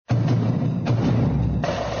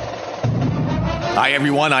Hi,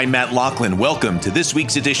 everyone. I'm Matt Loughlin. Welcome to this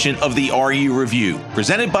week's edition of the RU Review,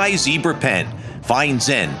 presented by Zebra Pen. Find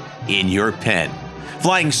Zen in your pen.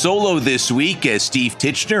 Flying solo this week as Steve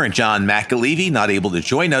Titchener and John McAlevey not able to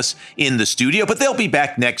join us in the studio, but they'll be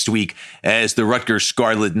back next week as the Rutgers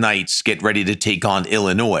Scarlet Knights get ready to take on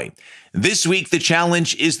Illinois. This week, the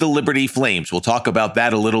challenge is the Liberty Flames. We'll talk about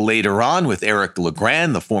that a little later on with Eric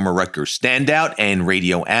LeGrand, the former Rutgers standout and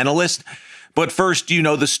radio analyst. But first, you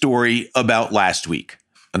know the story about last week.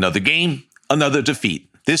 Another game, another defeat.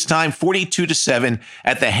 This time 42-7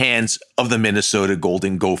 at the hands of the Minnesota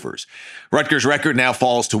Golden Gophers. Rutgers' record now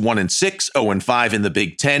falls to 1-6, 0-5 in the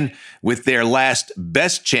Big Ten, with their last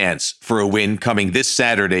best chance for a win coming this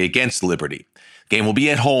Saturday against Liberty. Game will be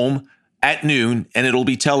at home at noon, and it'll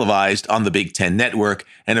be televised on the Big Ten Network,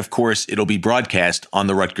 and of course, it'll be broadcast on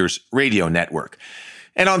the Rutgers Radio Network.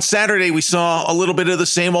 And on Saturday, we saw a little bit of the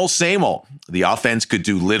same old, same old. The offense could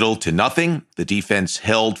do little to nothing. The defense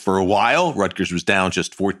held for a while. Rutgers was down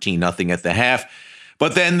just 14-0 at the half.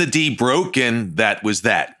 But then the D broke, and that was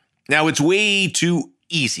that. Now, it's way too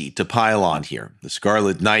easy to pile on here. The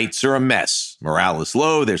Scarlet Knights are a mess. Morale is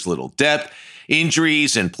low. There's little depth.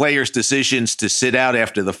 Injuries and players' decisions to sit out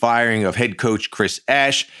after the firing of head coach Chris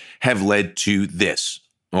Ash have led to this.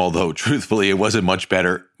 Although, truthfully, it wasn't much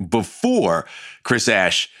better before Chris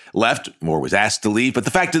Ash left or was asked to leave. But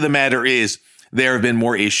the fact of the matter is, there have been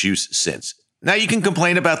more issues since. Now, you can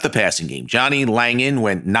complain about the passing game. Johnny Langen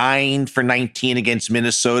went 9 for 19 against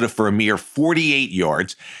Minnesota for a mere 48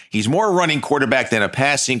 yards. He's more a running quarterback than a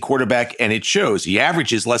passing quarterback, and it shows. He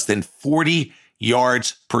averages less than 40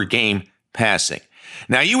 yards per game passing.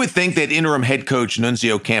 Now, you would think that interim head coach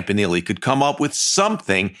Nunzio Campanile could come up with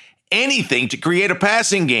something, anything to create a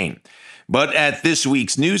passing game. But at this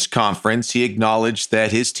week's news conference, he acknowledged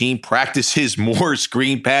that his team practices more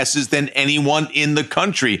screen passes than anyone in the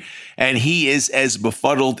country, and he is as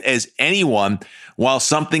befuddled as anyone. While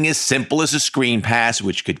something as simple as a screen pass,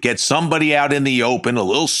 which could get somebody out in the open, a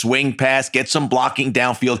little swing pass, get some blocking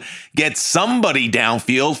downfield, get somebody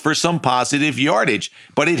downfield for some positive yardage,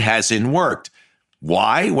 but it hasn't worked.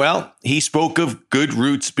 Why? Well, he spoke of good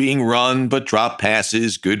routes being run, but drop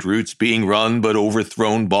passes, good routes being run, but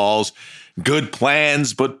overthrown balls, good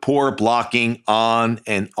plans, but poor blocking, on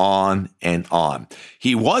and on and on.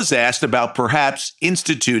 He was asked about perhaps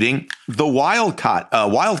instituting the Wildcat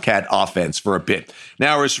offense for a bit.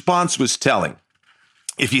 Now, his response was telling.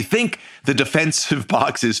 If you think the defensive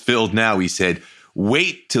box is filled now, he said,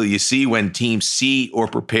 wait till you see when teams see or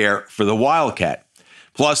prepare for the Wildcat.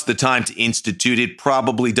 Plus, the time to institute it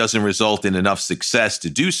probably doesn't result in enough success to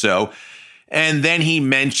do so. And then he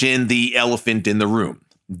mentioned the elephant in the room,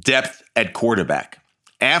 depth at quarterback.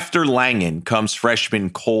 After Langen comes freshman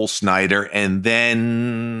Cole Snyder and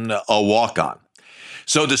then a walk-on.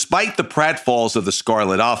 So despite the pratfalls of the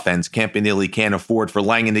Scarlet offense, Campanile can't afford for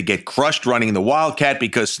Langen to get crushed running the Wildcat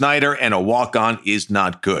because Snyder and a walk-on is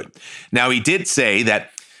not good. Now, he did say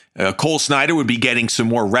that Cole Snyder would be getting some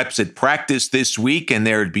more reps at practice this week, and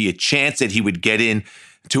there would be a chance that he would get in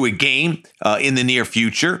to a game in the near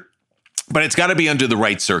future. But it's got to be under the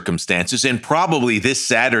right circumstances, and probably this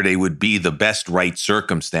Saturday would be the best right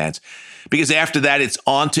circumstance, because after that, it's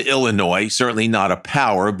on to Illinois, certainly not a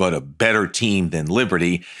power, but a better team than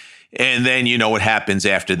Liberty. And then you know what happens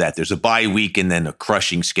after that. There's a bye week and then a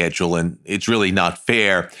crushing schedule, and it's really not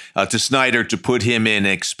fair to Snyder to put him in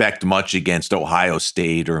and expect much against Ohio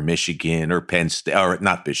State or Michigan or Penn State, or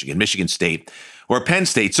not Michigan, Michigan State or Penn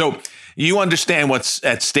State. So you understand what's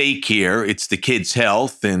at stake here. It's the kid's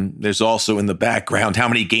health, and there's also in the background, how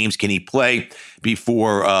many games can he play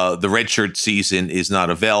before the redshirt season is not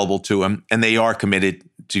available to him? And they are committed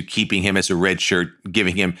to keeping him as a redshirt,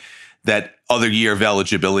 giving him that other year of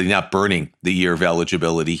eligibility, not burning the year of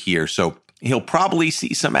eligibility here. So he'll probably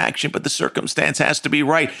see some action, but the circumstance has to be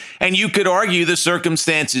right. And you could argue the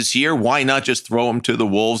circumstances here. Why not just throw him to the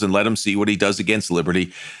Wolves and let him see what he does against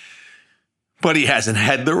Liberty? But he hasn't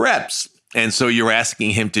had the reps. And so you're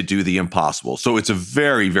asking him to do the impossible. So it's a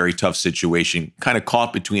very, very tough situation, kind of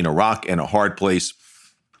caught between a rock and a hard place.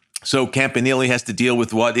 So Campanile has to deal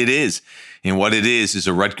with what it is. And what it is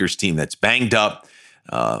a Rutgers team that's banged up.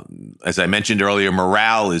 As I mentioned earlier,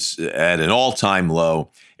 morale is at an all-time low.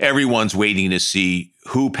 Everyone's waiting to see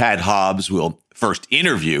who Pat Hobbs will first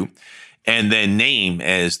interview and then name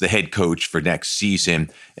as the head coach for next season,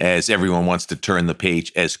 as everyone wants to turn the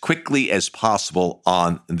page as quickly as possible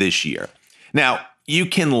on this year. Now, you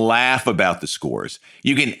can laugh about the scores.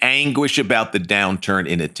 You can anguish about the downturn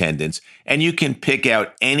in attendance, and you can pick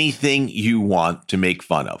out anything you want to make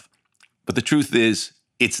fun of. But the truth is,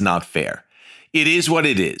 it's not fair. It is what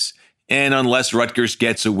it is. And unless Rutgers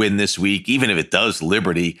gets a win this week, even if it does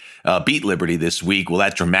beat Liberty this week, will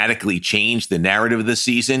that dramatically change the narrative of the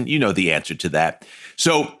season? You know the answer to that.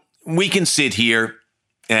 So we can sit here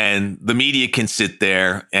and the media can sit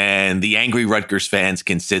there and the angry Rutgers fans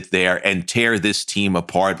can sit there and tear this team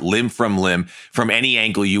apart limb from any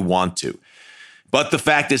angle you want to. But the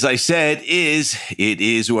fact, as I said, is it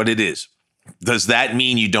is what it is. Does that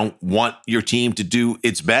mean you don't want your team to do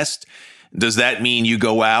its best? Does that mean you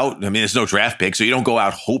go out? I mean, there's no draft pick, so you don't go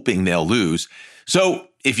out hoping they'll lose. So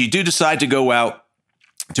if you do decide to go out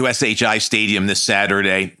to SHI Stadium this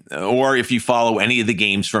Saturday, or if you follow any of the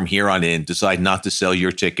games from here on in, decide not to sell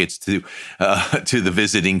your tickets to the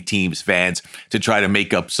visiting team's fans to try to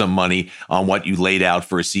make up some money on what you laid out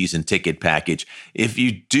for a season ticket package. If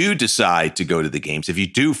you do decide to go to the games, if you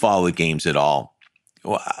do follow the games at all,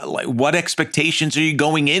 what expectations are you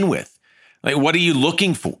going in with? What are you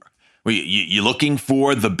looking for? You're looking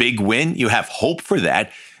for the big win. You have hope for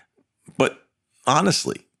that. But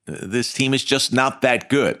honestly, this team is just not that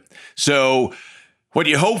good. So what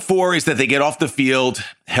you hope for is that they get off the field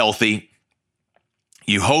healthy.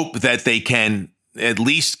 You hope that they can at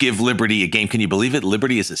least give Liberty a game. Can you believe it?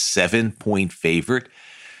 Liberty is a 7-point favorite.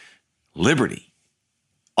 Liberty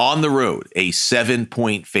on the road, a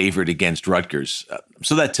 7-point favorite against Rutgers.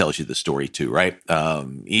 So that tells you the story too, right?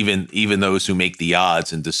 Even those who make the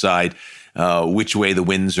odds and decide which way the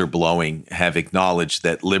winds are blowing have acknowledged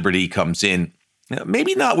that Liberty comes in,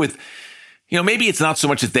 maybe not with, maybe it's not so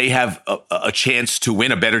much that they have a chance to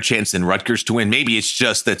win, a better chance than Rutgers to win. Maybe it's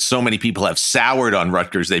just that so many people have soured on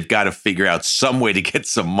Rutgers. They've got to figure out some way to get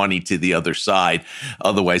some money to the other side.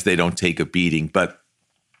 Otherwise, they don't take a beating. But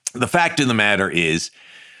the fact of the matter is,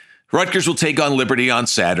 Rutgers will take on Liberty on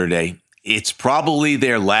Saturday. It's probably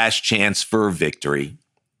their last chance for a victory.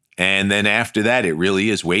 And then after that, it really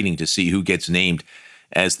is waiting to see who gets named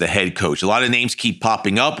as the head coach. A lot of names keep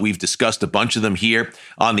popping up. We've discussed a bunch of them here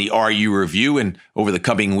on the RU Review. And over the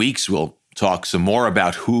coming weeks, we'll talk some more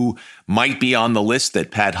about who might be on the list that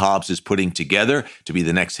Pat Hobbs is putting together to be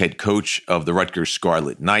the next head coach of the Rutgers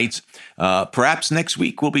Scarlet Knights. Perhaps next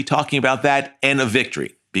week, we'll be talking about that and a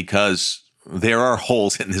victory, because there are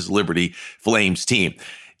holes in this Liberty Flames team.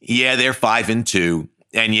 Yeah, they're 5-2,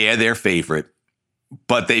 and yeah, they're favorite,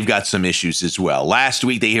 but they've got some issues as well. Last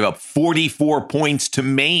week, they gave up 44 points to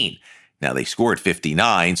Maine. Now, they scored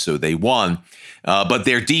 59, so they won, but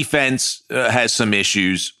their defense has some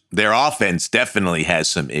issues. Their offense definitely has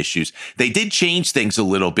some issues. They did change things a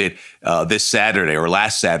little bit this Saturday or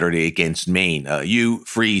last Saturday against Maine. Hugh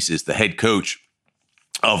Freeze is the head coach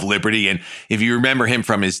of Liberty. And if you remember him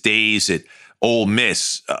from his days at Ole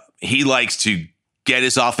Miss, he likes to get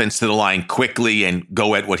his offense to the line quickly and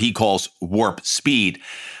go at what he calls warp speed.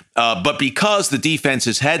 But because the defense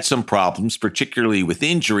has had some problems, particularly with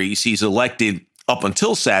injuries, he's elected up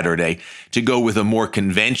until Saturday to go with a more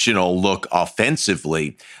conventional look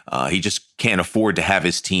offensively. He just can't afford to have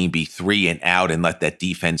his team be 3 and out and let that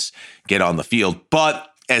defense get on the field.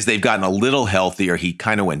 But as they've gotten a little healthier, he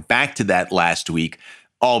kind of went back to that last week,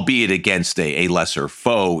 albeit against a lesser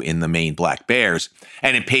foe in the Maine Black Bears,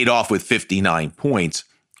 and it paid off with 59 points.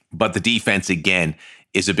 But the defense, again,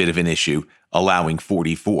 is a bit of an issue, allowing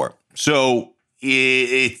 44. So,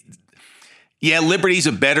 Liberty's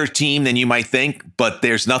a better team than you might think, but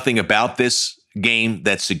there's nothing about this game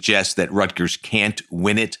that suggests that Rutgers can't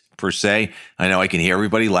win it, per se. I know I can hear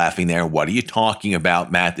everybody laughing there. What are you talking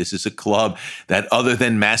about, Matt? This is a club that, other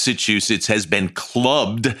than Massachusetts, has been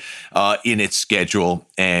clubbed in its schedule.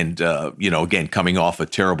 And, again, coming off a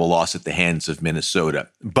terrible loss at the hands of Minnesota.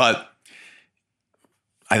 But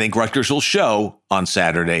I think Rutgers will show on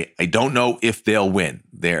Saturday. I don't know if they'll win.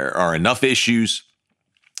 There are enough issues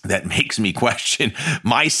that makes me question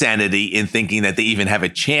my sanity in thinking that they even have a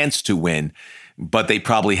chance to win, but they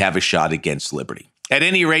probably have a shot against Liberty. At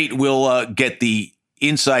any rate, we'll get the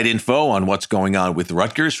inside info on what's going on with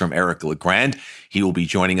Rutgers from Eric LeGrand. He will be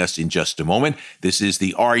joining us in just a moment. This is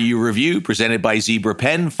the RU Review presented by Zebra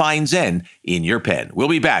Pen. Find Zen in your pen. We'll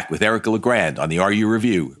be back with Eric LeGrand on the RU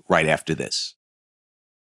Review right after this.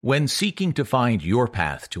 When seeking to find your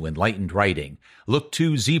path to enlightened writing, look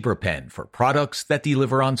to Zebra Pen for products that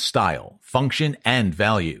deliver on style, function, and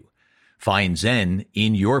value. Find Zen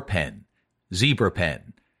in your pen. Zebra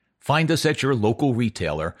Pen. Find us at your local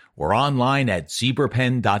retailer or online at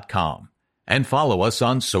zebrapen.com. And follow us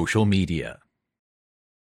on social media.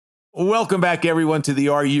 Welcome back, everyone, to the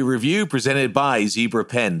RU Review presented by Zebra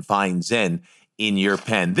Pen. Find Zen in your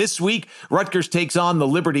pen. This week, Rutgers takes on the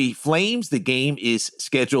Liberty Flames. The game is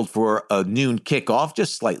scheduled for a noon kickoff,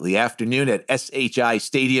 just slightly after noon at SHI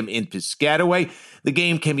Stadium in Piscataway. The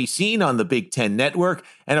game can be seen on the Big Ten Network,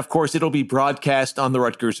 and of course, it'll be broadcast on the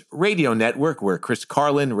Rutgers Radio Network, where Chris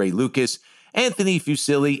Carlin, Ray Lucas, Anthony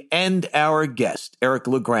Fusilli, and our guest, Eric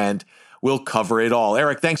LeGrand, will cover it all.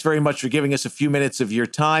 Eric, thanks very much for giving us a few minutes of your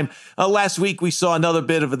time. Last week, we saw another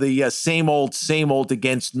bit of the same old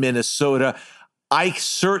against Minnesota. I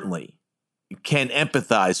certainly can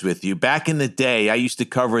empathize with you. Back in the day, I used to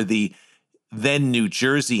cover the then New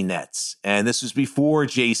Jersey Nets, and this was before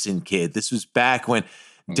Jason Kidd. This was back when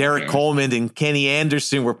Derek Coleman and Kenny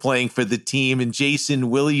Anderson were playing for the team, and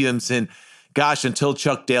Jason Williams, and gosh, until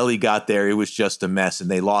Chuck Daly got there, it was just a mess,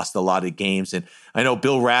 and they lost a lot of games. And I know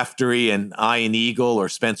Bill Raftery and Ian Eagle or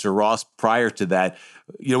Spencer Ross prior to that,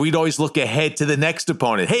 we'd always look ahead to the next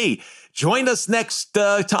opponent. Hey, join us next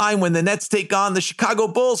time when the Nets take on the Chicago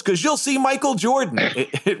Bulls, because you'll see Michael Jordan.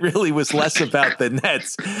 It really was less about the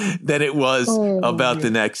Nets than it was about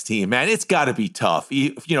the next team. Man, it's got to be tough.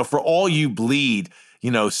 For all you bleed,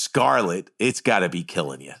 scarlet, it's got to be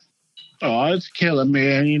killing you. Oh, it's killing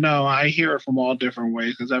me. And, I hear it from all different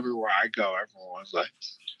ways, because everywhere I go, everyone's like,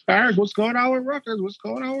 Eric, what's going on with Rutgers? What's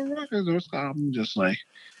going on with Rutgers? I'm just like,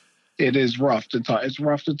 it is rough to talk. It's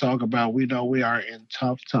rough to talk about. We know we are in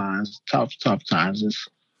tough times. It's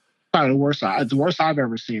probably the worst I've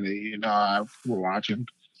ever seen it. We're watching,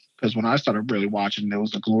 because when I started really watching, it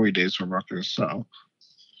was the glory days for Rutgers. So,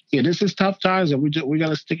 yeah, this is tough times, and we got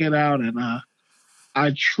to stick it out. And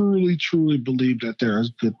I truly, truly believe that there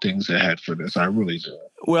is good things ahead for this. I really do.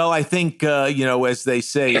 Well, I think, as they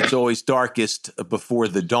say, it's always darkest before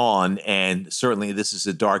the dawn, and certainly this is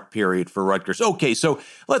a dark period for Rutgers. Okay, so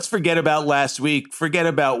let's forget about last week, forget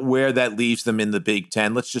about where that leaves them in the Big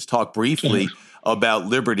Ten. Let's just talk briefly about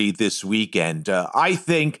Liberty this weekend. I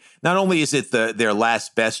think not only is it their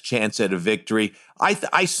last best chance at a victory,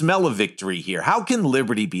 I smell a victory here. How can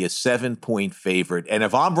Liberty be a 7-point favorite? And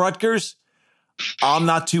if I'm Rutgers, I'm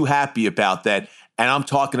not too happy about that. And I'm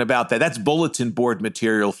talking about that. That's bulletin board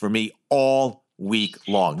material for me all week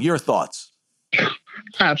long. Your thoughts?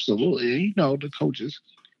 Absolutely. The coaches,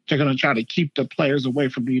 they're going to try to keep the players away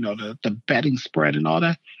from, the betting spread and all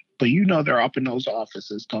that. But, they're up in those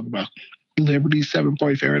offices talking about Liberty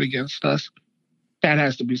 7-point favorite against us. That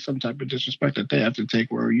has to be some type of disrespect that they have to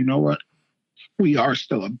take, where, you know what? We are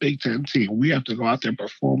still a Big Ten team. We have to go out there and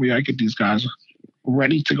perform. We got to get these guys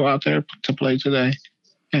ready to go out there to play today.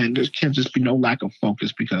 And there can't just be no lack of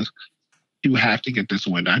focus, because you have to get this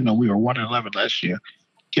win. I know we were 1-11 last year.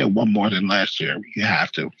 Get one more than last year. You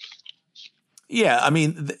have to. Yeah, I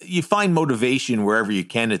mean, you find motivation wherever you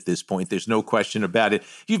can at this point. There's no question about it.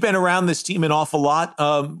 You've been around this team an awful lot.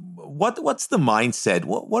 What's the mindset?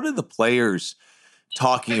 What are the players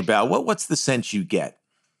talking about? What's the sense you get?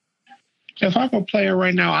 If I'm a player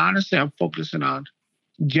right now, honestly, I'm focusing on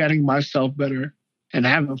getting myself better and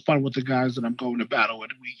having fun with the guys that I'm going to battle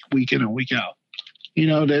with week in and week out.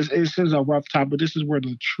 This is a rough time, but this is where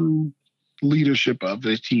the true leadership of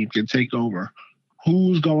this team can take over.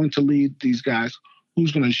 Who's going to lead these guys?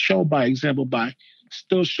 Who's going to show by example, by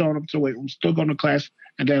still showing up to the weight room, still going to class,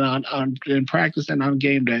 and then in practice and on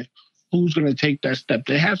game day, who's going to take that step?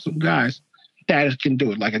 They have some guys that can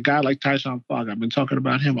do it, like a guy like Tyshawn Fogg. I've been talking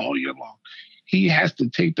about him all year long. He has to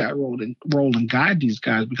take that role and guide these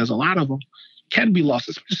guys, because a lot of them can be lost,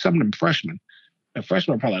 especially some of them freshmen. The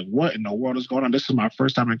freshmen are probably like, what in the world is going on? This is my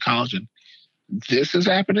first time in college, and this is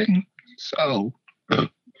happening? So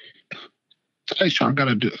Tyshawn got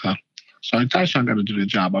to do the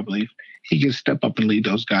job, I believe. He can step up and lead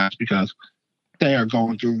those guys, because they are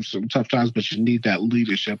going through some tough times, but you need that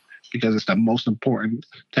leadership, because it's the most important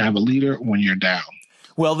to have a leader when you're down.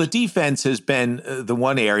 Well, the defense has been the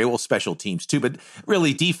one area, well, special teams too, but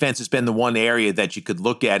really defense has been the one area that you could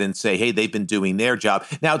look at and say, hey, they've been doing their job.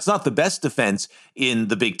 Now, it's not the best defense in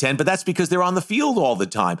the Big Ten, but that's because they're on the field all the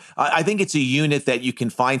time. I think it's a unit that you can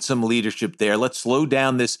find some leadership there. Let's slow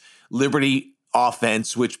down this Liberty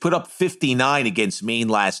offense, which put up 59 against Maine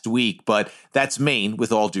last week, but that's Maine,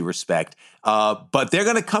 with all due respect. But they're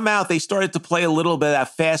going to come out. They started to play a little bit of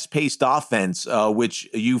that fast-paced offense, which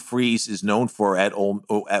Hugh Freeze is known for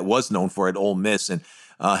was known for at Ole Miss, and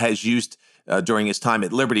has used during his time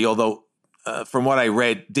at Liberty. Although, from what I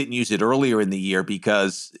read, didn't use it earlier in the year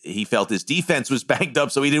because he felt his defense was banged up,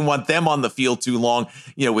 so he didn't want them on the field too long,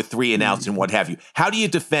 with 3 and outs and what have you. How do you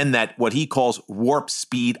defend that, what he calls warp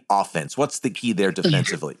speed offense? What's the key there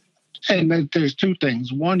defensively? And there's 2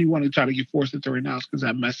 things. One, you want to try to get forced into 3 and outs, because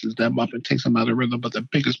that messes them up and takes them out of rhythm. But the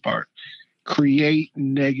biggest part, create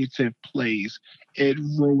negative plays, it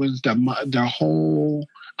ruins the whole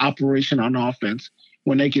operation on offense.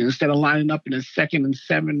 When they can, instead of lining up in a 2nd and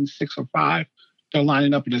 7, 6 or 5, they're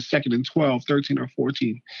lining up in a 2nd and 12, 13 or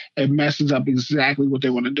 14. It messes up exactly what they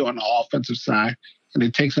want to do on the offensive side, and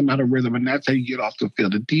it takes them out of rhythm, and that's how you get off the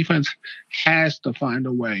field. The defense has to find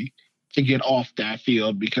a way to get off that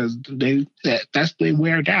field because they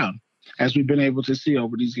wear down, as we've been able to see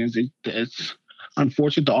over these games. It's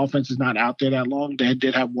unfortunate the offense is not out there that long. They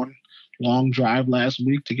did have one long drive last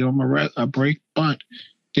week to give them a break, but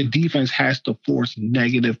the defense has to force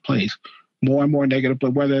negative plays, more and more negative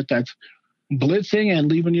plays, whether that's blitzing and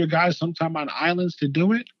leaving your guys sometime on islands to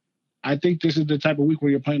do it. I think this is the type of week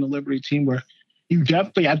where you're playing a Liberty team where you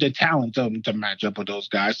definitely have the talent to match up with those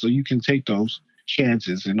guys, so you can take those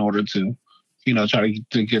chances in order to, try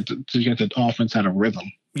to get the offense out of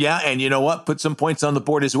rhythm. Yeah, and you know what? Put some points on the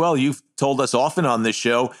board as well. You've told us often on this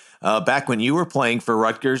show, back when you were playing for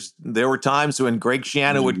Rutgers, there were times when Greg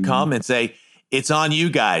Schiano would come and say, it's on you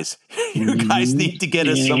guys. You guys need to get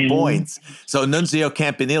us some points. So Nunzio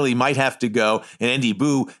Campanile might have to go, and Andy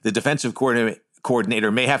Boo, the defensive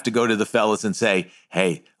coordinator, may have to go to the fellas and say,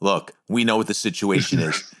 hey, look, we know what the situation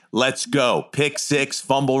is. Let's go. Pick 6,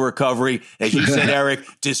 fumble recovery. As you said, Eric,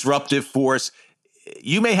 disruptive force.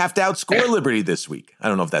 You may have to outscore Liberty this week. I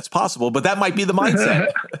don't know if that's possible, but that might be the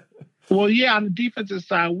mindset. Well, yeah, on the defensive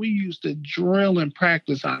side, we used to drill and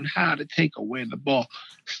practice on how to take away the ball.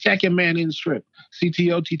 Second man in strip,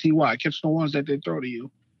 CTO, TTY, catch the ones that they throw to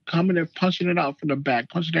you. Coming and punching it out from the back,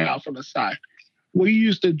 punching it out from the side. We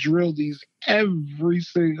used to drill these every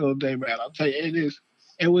single day, man. I'll tell you,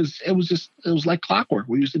 it was like clockwork.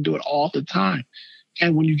 We used to do it all the time.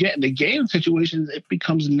 And when you get into game situations, it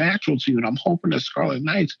becomes natural to you. And I'm hoping the Scarlet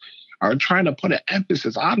Knights are trying to put an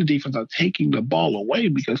emphasis on the defense on taking the ball away,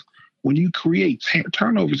 because when you create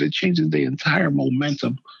turnovers, it changes the entire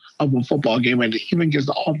momentum of a football game, and it even gives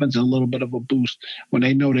the offense a little bit of a boost when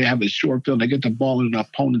they know they have a short field. They get the ball in an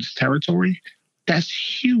opponent's territory. That's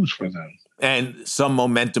huge for them. And some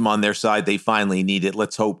momentum on their side. They finally need it.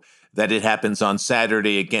 Let's hope that it happens on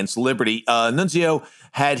Saturday against Liberty. Nunzio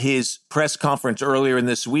had his press conference earlier in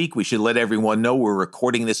this week. We should let everyone know we're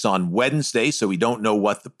recording this on Wednesday, so we don't know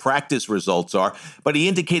what the practice results are. But he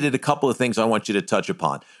indicated a couple of things I want you to touch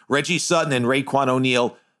upon. Reggie Sutton and Raekwon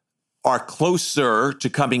O'Neal are closer to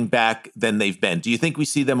coming back than they've been. Do you think we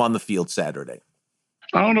see them on the field Saturday?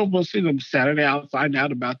 I don't know if we'll see them Saturday. I'll find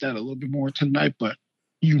out about that a little bit more tonight, but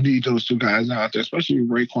you need those two guys out there, especially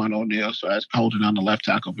Raekwon O'Neal, so as holding on the left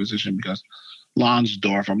tackle position, because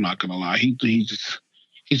Lonsdorf, I'm not going to lie, he's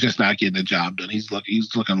just not getting the job done. He's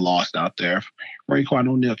looking lost out there. Raekwon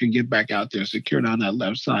O'Neal can get back out there, secure down that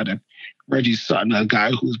left side, and Reggie Sutton, a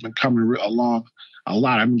guy who's been coming along a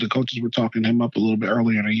lot. I mean, the coaches were talking him up a little bit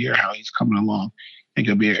earlier in the year, how he's coming along and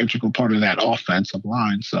could be an integral part of that offensive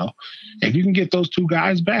line. So if you can get those two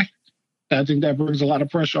guys back, I think that brings a lot of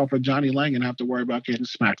pressure off of Johnny Lang and have to worry about getting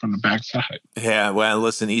smacked from the backside. Yeah, well,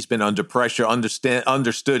 listen, he's been under pressure,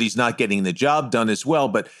 understood he's not getting the job done as well,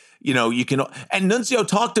 but you can, and Nunzio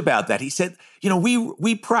talked about that. He said,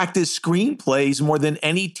 we practice screenplays more than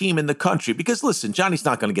any team in the country because, listen, Johnny's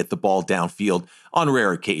not going to get the ball downfield on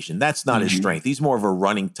rare occasion. That's not his strength. He's more of a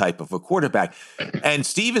running type of a quarterback. And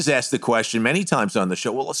Steve has asked the question many times on the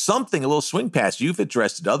show, well, a little swing pass, you've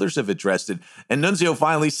addressed it, others have addressed it. And Nunzio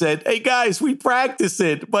finally said, hey, guys, we practice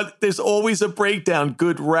it, but there's always a breakdown.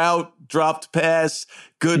 Good route, dropped pass,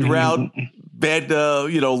 good route, bad,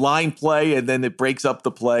 line play, and then it breaks up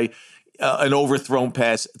the play, an overthrown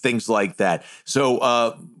pass, things like that.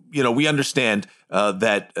 So, we understand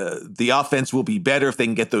that the offense will be better if they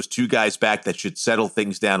can get those two guys back. That should settle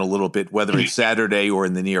things down a little bit, whether it's Saturday or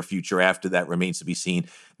in the near future after that remains to be seen.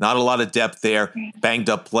 Not a lot of depth there, banged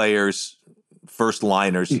up players, first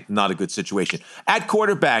liners, not a good situation. At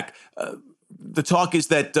quarterback, the talk is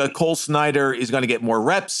that Cole Snyder is going to get more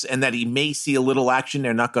reps and that he may see a little action.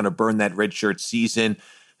 They're not going to burn that redshirt season.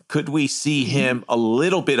 Could we see him a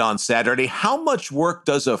little bit on Saturday? How much work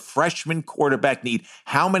does a freshman quarterback need?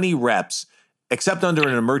 How many reps, except under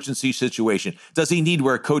an emergency situation, does he need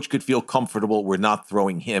where a coach could feel comfortable we're not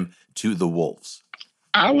throwing him to the wolves?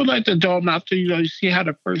 I would like to throw him out to, you see how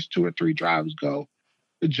the first 2 or 3 drives go.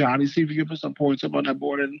 Johnny, see if you can put some points up on that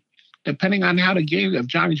board. And depending on how the game, if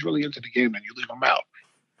Johnny's really into the game, then you leave him out.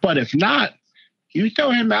 But if not, you throw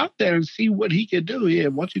him out there and see what he can do. Yeah,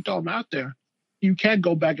 once you throw him out there, you can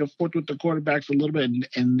go back and forth with the quarterbacks a little bit.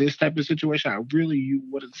 In this type of situation, you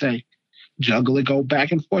wouldn't say juggle it, go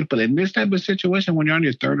back and forth. But in this type of situation, when you're on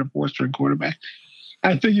your 3rd or 4th string quarterback,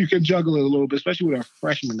 I think you can juggle it a little bit, especially with a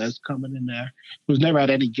freshman that's coming in there who's never had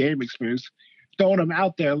any game experience. throwing him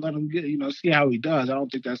out there, let him get, see how he does. I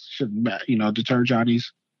don't think that should, deter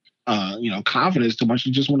Johnny's, confidence too much.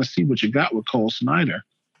 You just want to see what you got with Cole Snyder.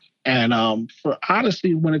 And for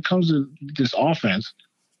honestly, when it comes to this offense,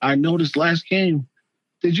 I noticed last game,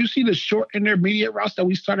 did you see the short intermediate routes that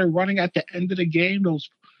we started running at the end of the game? Those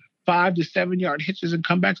 5 to 7 yard hitches and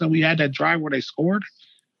comebacks, and we had that drive where they scored.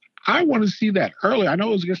 I want to see that early. I know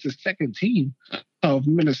it was against the second team of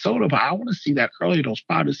Minnesota, but I want to see that early, those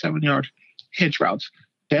 5 to 7 yard hitch routes.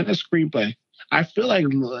 Then a screenplay. I feel like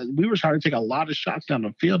we were trying to take a lot of shots down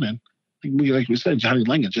the field, and like we said, Johnny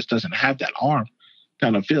Langan just doesn't have that arm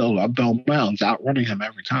down the field. Bill Mounds outrunning him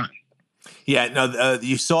every time. Yeah, no,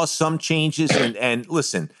 you saw some changes, and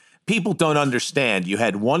listen, people don't understand. You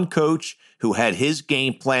had one coach who had his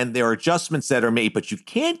game plan. There are adjustments that are made, but you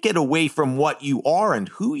can't get away from what you are and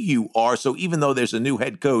who you are. So even though there's a new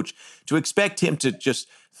head coach, to expect him to just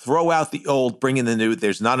throw out the old, bring in the new,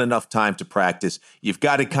 there's not enough time to practice. You've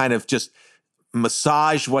got to kind of just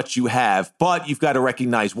massage what you have, but you've got to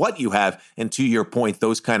recognize what you have. And to your point,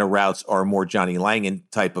 those kind of routes are more Johnny Langan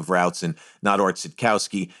type of routes and not Art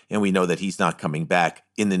Sitkowski. And we know that he's not coming back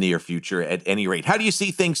in the near future at any rate. How do you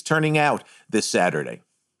see things turning out this Saturday?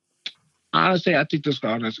 Honestly, I think this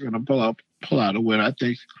guy is going to pull out a win. I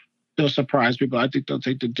think they'll surprise people. I think they'll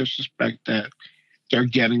take the disrespect that they're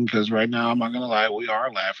getting, because right now, I'm not going to lie, we are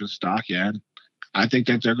laughing stock. Yeah, and I think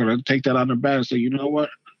that they're going to take that on their back and say, you know what?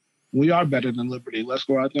 We are better than Liberty. Let's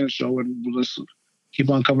go out there and show it. Let's keep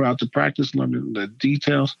on coming out to practice, learning the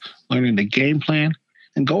details, learning the game plan,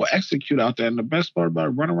 and go execute out there. And the best part about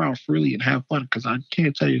it, run around freely and have fun, because I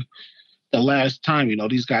can't tell you the last time,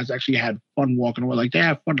 these guys actually had fun walking away. Like, they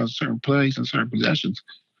have fun on certain plays and certain possessions,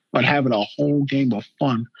 but having a whole game of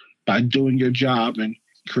fun by doing your job and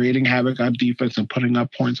creating havoc on defense and putting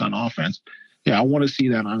up points on offense. Yeah, I want to see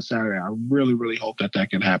that on Saturday. I really, really hope that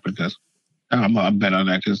can happen, because I'm bet on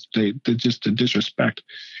that, because they just the disrespect.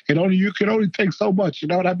 You can only take so much. You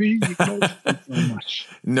know what I mean? You can only take so much.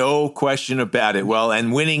 No question about it. Well,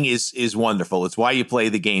 and winning is wonderful. It's why you play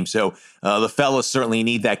the game. So the fellas certainly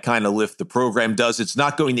need that kind of lift. The program does. It's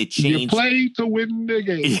not going to change. You play to win the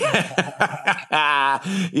game.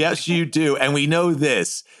 Yes, you do. And we know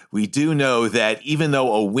this. We do know that even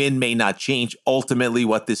though a win may not change ultimately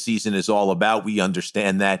what this season is all about, we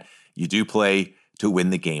understand that you do play to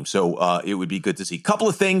win the game. So it would be good to see. Couple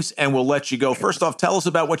of things, and we'll let you go. First off, tell us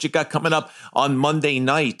about what you got coming up on Monday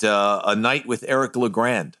night, a night with Eric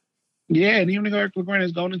LeGrand. Yeah, and Evening Eric LeGrand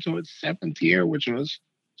is going into its 7th year, which was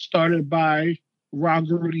started by Ron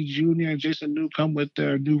Garuti Jr. and Jason Newcomb with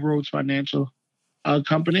their New Roads Financial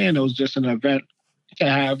company. And it was just an event to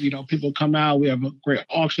have, people come out. We have great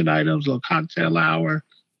auction items, a cocktail hour,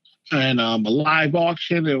 and a live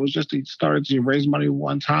auction. It started to raise money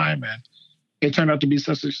one time, and it turned out to be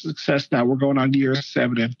such a success. Now we're going on year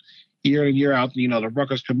 7, and year in, year out, the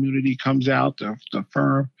Rutgers community comes out, the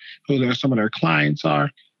firm, who some of their clients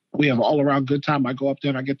are. We have an all-around good time. I go up there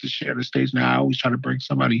and I get to share the stage. Now I always try to bring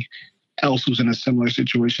somebody else who's in a similar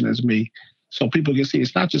situation as me, so people can see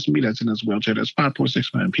it's not just me that's in this wheelchair. There's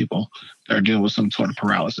 5.6 million people that are dealing with some sort of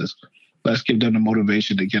paralysis. Let's give them the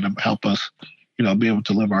motivation to help us, be able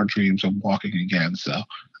to live our dreams of walking again. So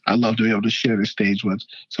I love to be able to share the stage with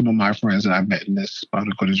some of my friends that I've met in this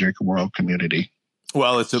Spinal Quadrilateral World community.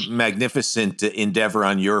 Well, it's a magnificent endeavor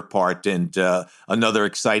on your part, and another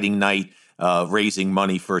exciting night raising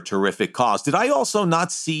money for a terrific cause. Did I also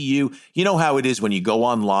not see you? You know how it is when you go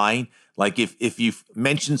online? Like if you've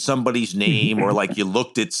mentioned somebody's name or like you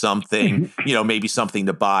looked at something, maybe something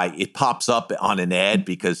to buy, it pops up on an ad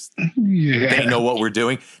because they know what we're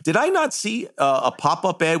doing. Did I not see a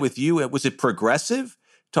pop-up ad with you? Was it Progressive?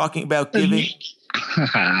 Talking about giving.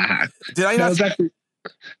 Did I not?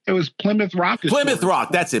 It was Plymouth Rock. Plymouth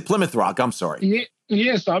Rock. That's it. Plymouth Rock. I'm sorry.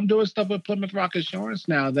 Yeah. So I'm doing stuff with Plymouth Rock Insurance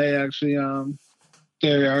now. They actually,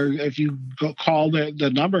 they are. If you call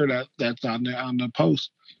the number that's on the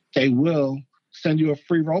post, they will send you a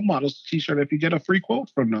free role models T-shirt if you get a free quote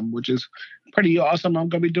from them, which is pretty awesome. I'm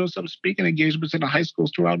going to be doing some speaking engagements in the high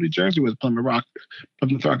schools throughout New Jersey with Plymouth Rock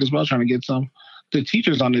as well, trying to get the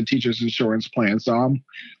teachers on the teachers insurance plan. So I'm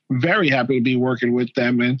very happy to be working with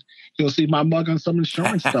them, and you'll see my mug on some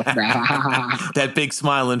insurance stuff now. That big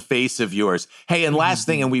smiling face of yours. Hey, and last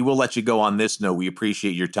thing, and we will let you go on this note. We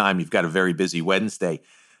appreciate your time. You've got a very busy Wednesday.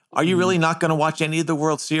 Are you really not going to watch any of the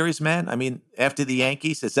World Series, man? I mean, after the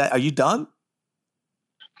Yankees, are you done?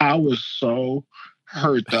 I was so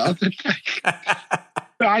hurt the other day.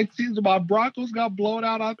 I see my Broncos got blown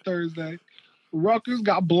out on Thursday. Rutgers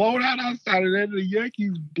got blown out on Saturday. The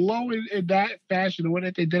Yankees blow in that fashion, the way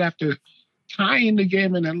that they did after tying the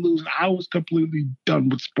game and then losing. I was completely done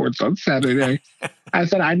with sports on Saturday. I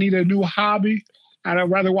said, I need a new hobby. I'd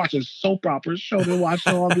rather watch a soap opera show than watch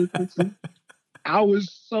all this. I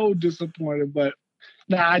was so disappointed, but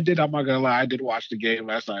I did. I'm not going to lie. I did watch the game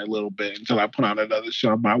last night a little bit until I put on another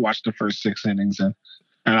show. I watched the first 6 innings, and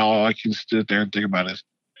all I can sit there and think about is,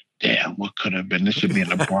 damn, what could have been? This should be in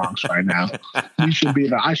the Bronx right now. I should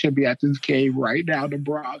be at this cave right now in the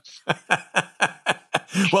Bronx.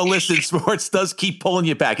 Well, listen, sports does keep pulling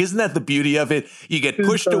you back. Isn't that the beauty of it? You get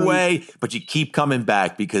pushed away, but you keep coming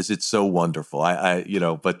back because it's so wonderful. I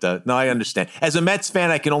understand. As a Mets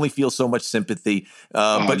fan, I can only feel so much sympathy.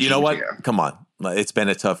 But you know what? Yeah. Come on. It's been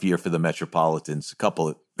a tough year for the Metropolitans.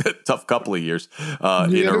 Tough couple of years in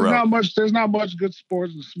a row. There's not much good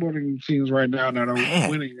sporting teams right now that are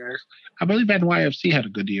winning. I believe NYFC had a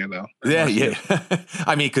good year, though. Yeah.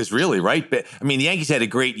 I mean, because really, right? I mean, the Yankees had a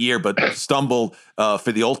great year, but stumbled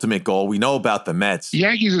for the ultimate goal. We know about the Mets. The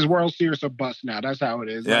Yankees is World Series or bust now. That's how it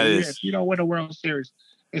is. Yeah, it is. If you don't win a World Series,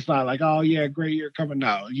 it's not like, oh, yeah, great year coming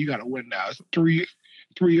now. You got to win now. It's three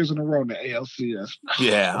years in a row in the ALCS.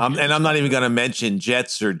 Yeah, and I'm not even going to mention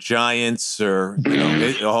Jets or Giants or,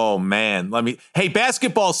 oh, man. Hey,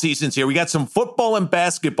 basketball season's here. We got some football and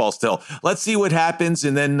basketball still. Let's see what happens,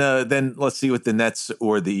 and then let's see what the Nets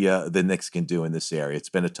or the Knicks can do in this area. It's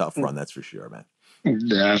been a tough run, that's for sure, man.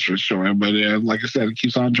 Yeah, that's for sure. But like I said, it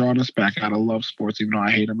keeps on drawing us back. I love sports, even though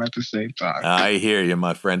I hate them at the same time. I hear you,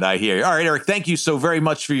 my friend. I hear you. All right, Eric, thank you so very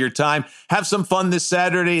much for your time. Have some fun this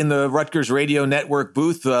Saturday in the Rutgers Radio Network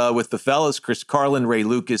booth with the fellas, Chris Carlin, Ray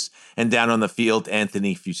Lucas, and down on the field,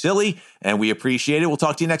 Anthony Fusilli. And we appreciate it. We'll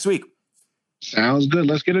talk to you next week. Sounds good.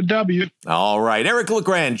 Let's get a W. All right. Eric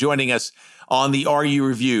LeGrand joining us on the RU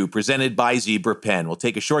Review, presented by Zebra Pen. We'll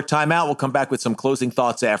take a short time out. We'll come back with some closing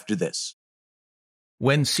thoughts after this.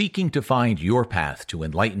 When seeking to find your path to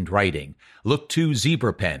enlightened writing, look to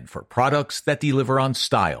Zebra Pen for products that deliver on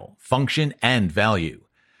style, function, and value.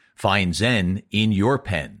 Find Zen in your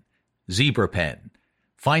pen. Zebra Pen.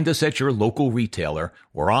 Find us at your local retailer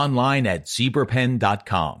or online at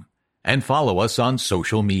zebrapen.com. And follow us on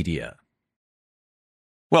social media.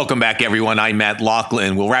 Welcome back, everyone. I'm Matt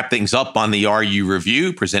Loughlin. We'll wrap things up on the RU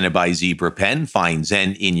Review, presented by Zebra Pen. Find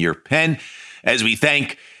Zen in your pen. As we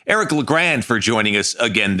thank Eric LeGrand for joining us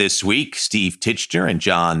again this week. Steve Titchener and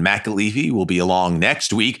John McAlevey will be along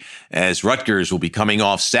next week as Rutgers will be coming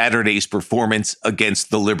off Saturday's performance against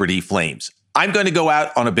the Liberty Flames. I'm going to go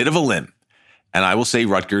out on a bit of a limb, and I will say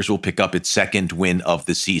Rutgers will pick up its second win of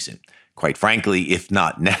the season. Quite frankly, if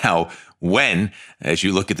not now, when? As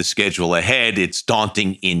you look at the schedule ahead, it's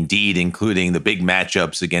daunting indeed, including the big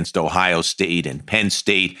matchups against Ohio State and Penn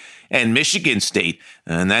State and Michigan State.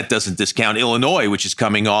 And that doesn't discount Illinois, which is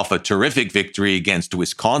coming off a terrific victory against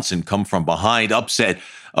Wisconsin, come from behind upset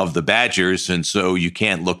of the Badgers. And so you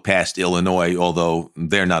can't look past Illinois, although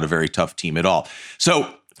they're not a very tough team at all.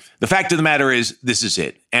 So the fact of the matter is, this is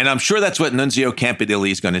it. And I'm sure that's what Nunzio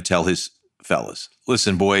Campanile is going to tell his fellas.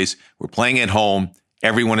 Listen, boys, we're playing at home.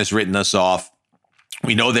 Everyone has written us off.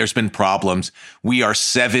 We know there's been problems. We are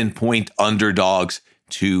 7-point underdogs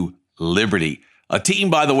to Liberty. A team,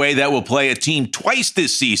 by the way, that will play a team twice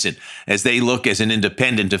this season as they look as an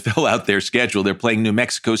independent to fill out their schedule. They're playing New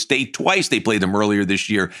Mexico State twice. They played them earlier this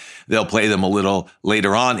year. They'll play them a little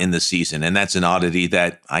later on in the season. And that's an oddity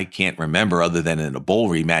that I can't remember other than in a bowl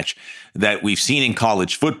rematch that we've seen in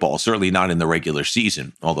college football, certainly not in the regular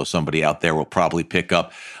season, although somebody out there will probably pick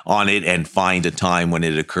up on it and find a time when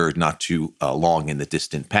it occurred not too long in the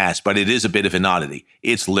distant past. But it is a bit of an oddity.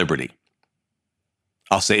 It's Liberty.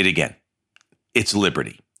 I'll say it again. It's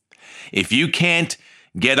Liberty. If you can't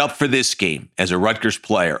get up for this game as a Rutgers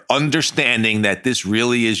player, understanding that this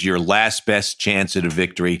really is your last best chance at a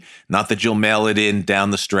victory, not that you'll mail it in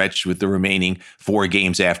down the stretch with the remaining 4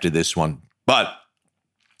 games after this one, but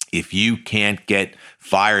if you can't get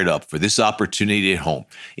fired up for this opportunity at home,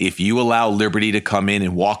 if you allow Liberty to come in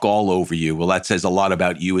and walk all over you, well, that says a lot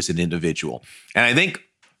about you as an individual. And I think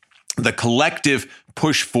the collective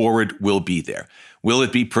push forward will be there. Will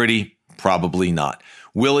it be pretty? Probably not.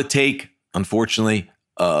 Will it take, unfortunately,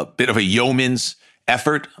 a bit of a yeoman's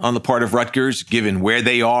effort on the part of Rutgers, given where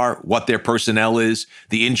they are, what their personnel is,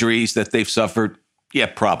 the injuries that they've suffered? Yeah,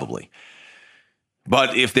 probably.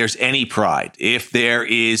 But if there's any pride, if there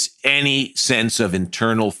is any sense of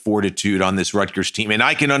internal fortitude on this Rutgers team, and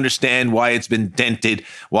I can understand why it's been dented,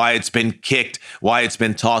 why it's been kicked, why it's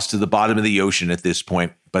been tossed to the bottom of the ocean at this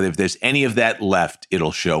point, but if there's any of that left,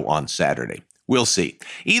 it'll show on Saturday. We'll see.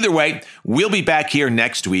 Either way, we'll be back here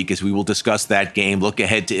next week as we will discuss that game, look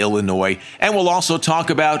ahead to Illinois, and we'll also talk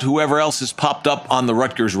about whoever else has popped up on the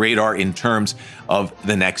Rutgers radar in terms of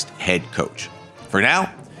the next head coach. For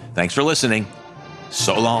now, thanks for listening.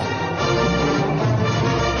 So long.